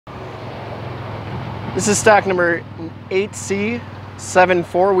This is stock number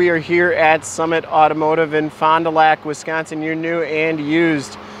 8C74. We are here at Summit Automotive in Fond du Lac, Wisconsin, your new and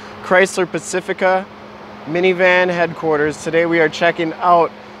used Chrysler Pacifica minivan headquarters. Today we are checking out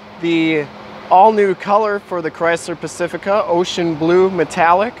the all-new color for the Chrysler Pacifica, Ocean Blue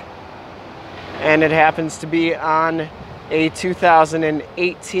Metallic. And it happens to be on a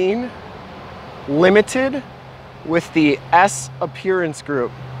 2018 Limited with the S Appearance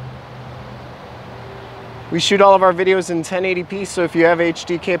Group. We shoot all of our videos in 1080p, so if you have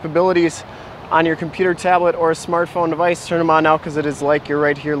HD capabilities on your computer, tablet, or smartphone device, turn them on now because it is like you're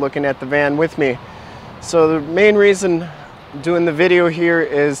right here looking at the van with me. So the main reason I'm doing the video here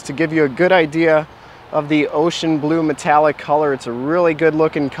is to give you a good idea of the Ocean Blue Metallic color. It's a really good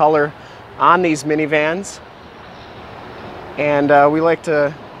looking color on these minivans. And we like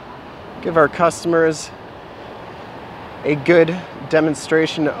to give our customers a good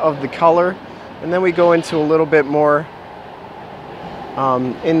demonstration of the color. And then we go into a little bit more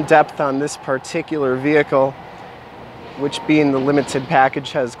in depth on this particular vehicle, which being the limited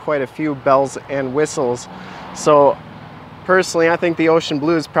package has quite a few bells and whistles. So personally, I think the Ocean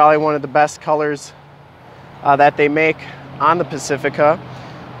Blue is probably one of the best colors that they make on the Pacifica.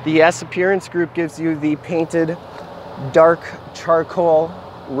 The S Appearance Group gives you the painted dark charcoal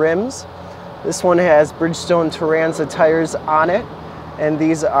rims. This one has Bridgestone Turanza tires on it. And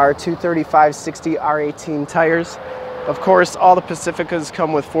these are 235/60 R18 tires. Of course, all the Pacificas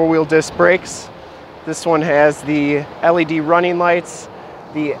come with four-wheel disc brakes. This one has the LED running lights,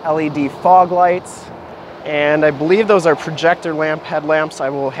 the LED fog lights, and I believe those are projector lamp headlamps. I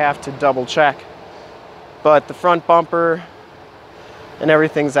will have to double check. But the front bumper and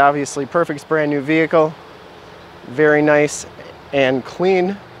everything's obviously perfect. It's a brand new vehicle. Very nice and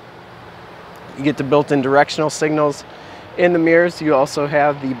clean. You get the built-in directional signals. In the mirrors, you also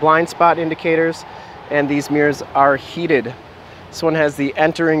have the blind spot indicators, and these mirrors are heated. This one has the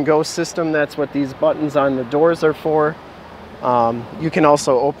enter and go system. That's what these buttons on the doors are for. You can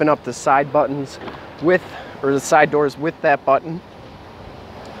also open up the side buttons with, or the side doors with that button.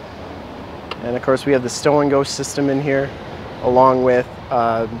 And of course, we have the stow and go system in here, along with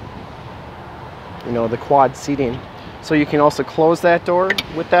you know, the quad seating. So you can also close that door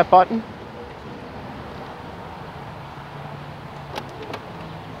with that button.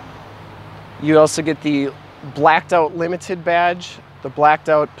 You also get the blacked out Limited badge, the blacked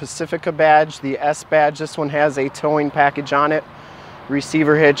out Pacifica badge, the S badge. This one has a towing package on it,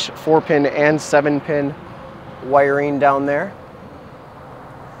 receiver hitch, 4-pin and 7-pin wiring down there.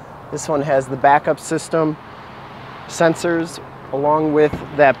 This one has the backup system, sensors, along with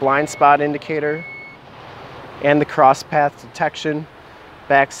that blind spot indicator and the cross path detection.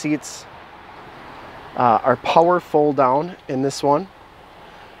 Back seats are power fold down in this one.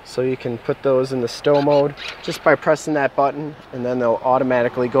 So you can put those in the stow mode just by pressing that button, and then they'll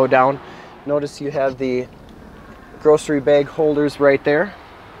automatically go down. Notice you have the grocery bag holders right there.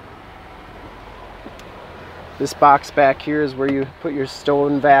 This box back here is where you put your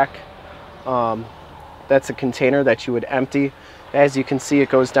stolen vac. That's a container that you would empty. As you can see, it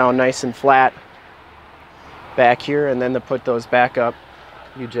goes down nice and flat back here, and then to put those back up,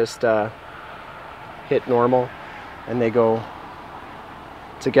 you just hit normal and they go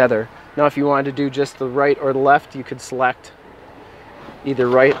together. Now if you wanted to do just the right or the left, you could select either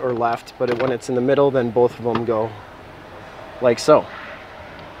right or left, but when it's in the middle, then both of them go like so.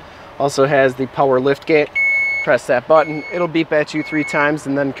 Also has the power lift gate. Press that button, it'll beep at you 3 times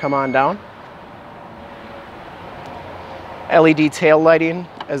and then come on down. LED tail lighting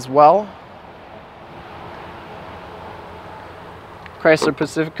as well. Chrysler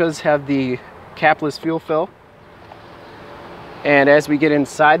Pacificas have the capless fuel fill. And as we get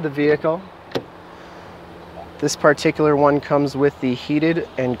inside the vehicle, this particular one comes with the heated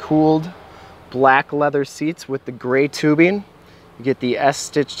and cooled black leather seats with the gray tubing. You get the S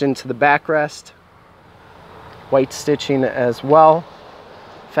stitched into the backrest, white stitching as well,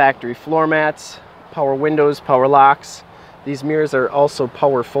 factory floor mats, power windows, power locks. These mirrors are also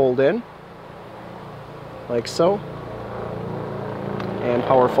power fold in, like so, and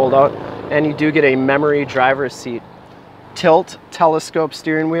power fold out. And you do get a memory driver's seat. Tilt, telescope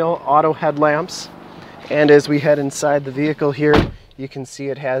steering wheel, auto headlamps, and as we head inside the vehicle here, you can see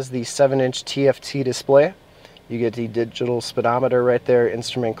it has the 7-inch TFT display. You get the digital speedometer right there,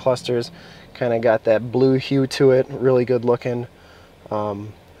 instrument clusters, kind of got that blue hue to it, really good looking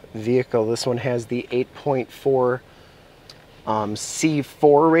vehicle. This one has the 8.4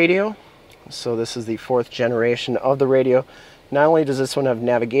 C4 radio, so this is the 4th generation of the radio. Not only does this one have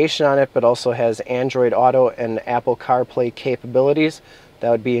navigation on it, but also has Android Auto and Apple CarPlay capabilities. That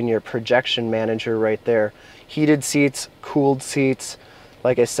would be in your projection manager right there. Heated seats, cooled seats.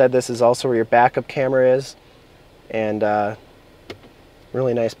 Like I said, this is also where your backup camera is. And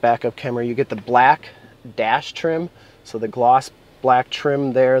really nice backup camera. You get the black dash trim. So the gloss black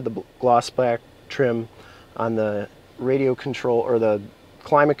trim there, the gloss black trim on the radio control or the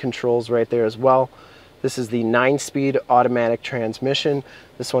climate controls right there as well. This is the 9-speed automatic transmission.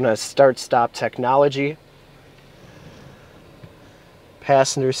 This one has start-stop technology.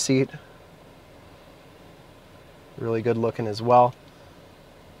 Passenger seat, really good looking as well.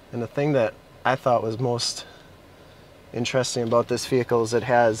 And the thing that I thought was most interesting about this vehicle is it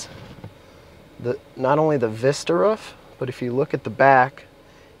has not only the Vista roof, but if you look at the back,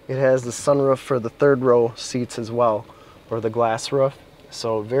 it has the sunroof for the third row seats as well, or the glass roof.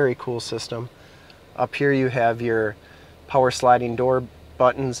 So very cool system. Up here you have your power sliding door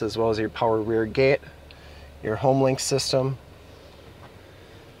buttons as well as your power rear gate, your HomeLink system,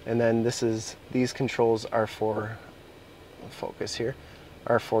 and then these controls are for, focus here,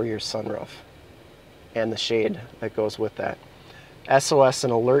 are for your sunroof and the shade that goes with that. SOS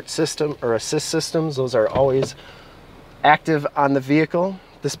and alert system or assist systems, those are always active on the vehicle.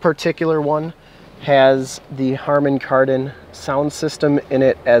 This particular one has the Harman Kardon sound system in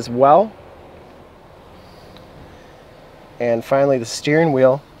it as well. And finally the steering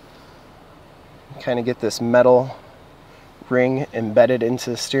wheel, kind of get this metal ring embedded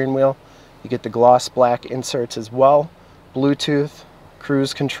into the steering wheel. You get the gloss black inserts as well, Bluetooth,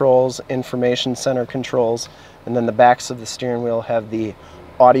 cruise controls, information center controls, and then the backs of the steering wheel have the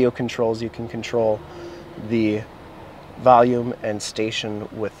audio controls. You can control the volume and station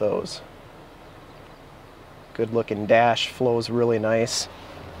with those. Good looking dash, flows really nice.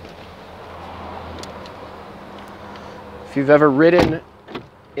 If you've ever ridden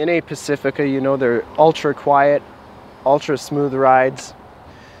in a Pacifica, you know they're ultra quiet, ultra smooth rides.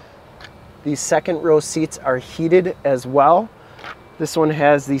 These second row seats are heated as well. This one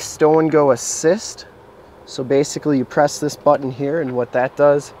has the stow and go assist. So basically you press this button here, and what that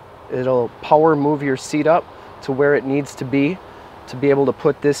does, it'll power move your seat up to where it needs to be able to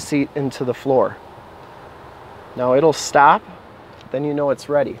put this seat into the floor. Now it'll stop, then you know it's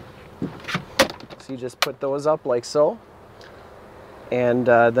ready. So you just put those up like so, and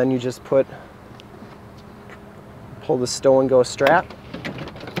then you just pull the stow and go strap,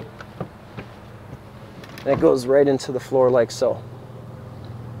 and it goes right into the floor like so.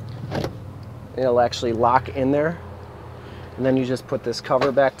 It'll actually lock in there, and then you just put this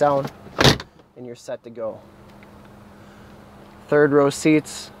cover back down and you're set to go. Third row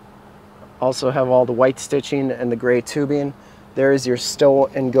seats also have all the white stitching and the gray tubing. There is your stow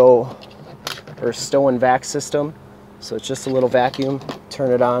and go or stow and vac system. So it's just a little vacuum.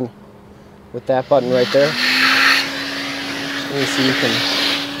 Turn it on with that button right there. And you see you can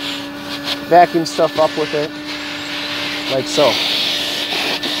vacuum stuff up with it like so.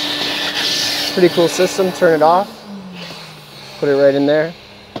 Pretty cool system. Turn it off, put it right in there,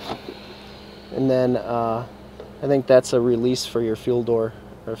 and then I think that's a release for your fuel door,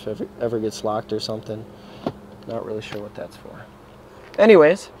 or if it ever gets locked or something. Not really sure what that's for.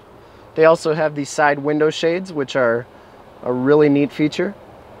 Anyways, they also have these side window shades, which are a really neat feature.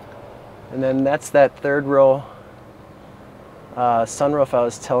 And then that's that third row sunroof I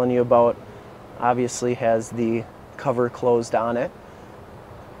was telling you about. Obviously has the cover closed on it,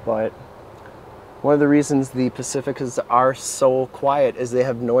 but one of the reasons the Pacificas are so quiet is they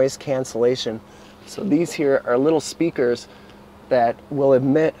have noise cancellation. So these here are little speakers that will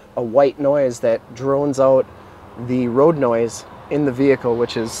emit a white noise that drones out the road noise in the vehicle,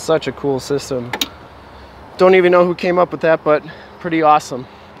 which is such a cool system. Don't even know who came up with that, but pretty awesome.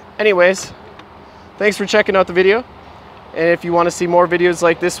 Anyways, thanks for checking out the video. And if you want to see more videos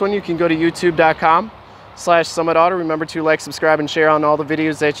like this one, you can go to youtube.com/SummitAuto. Remember to like, subscribe, and share on all the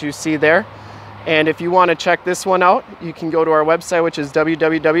videos that you see there. And if you want to check this one out, you can go to our website, which is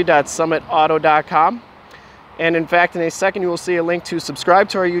www.summitauto.com. And in fact, in a second, you will see a link to subscribe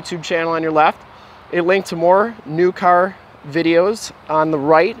to our YouTube channel on your left, a link to more new car videos on the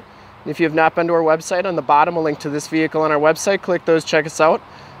right. If you have not been to our website, on the bottom, a link to this vehicle on our website. Click those, check us out.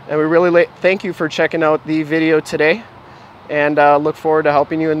 And we really thank you for checking out the video today, and look forward to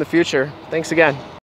helping you in the future. Thanks again.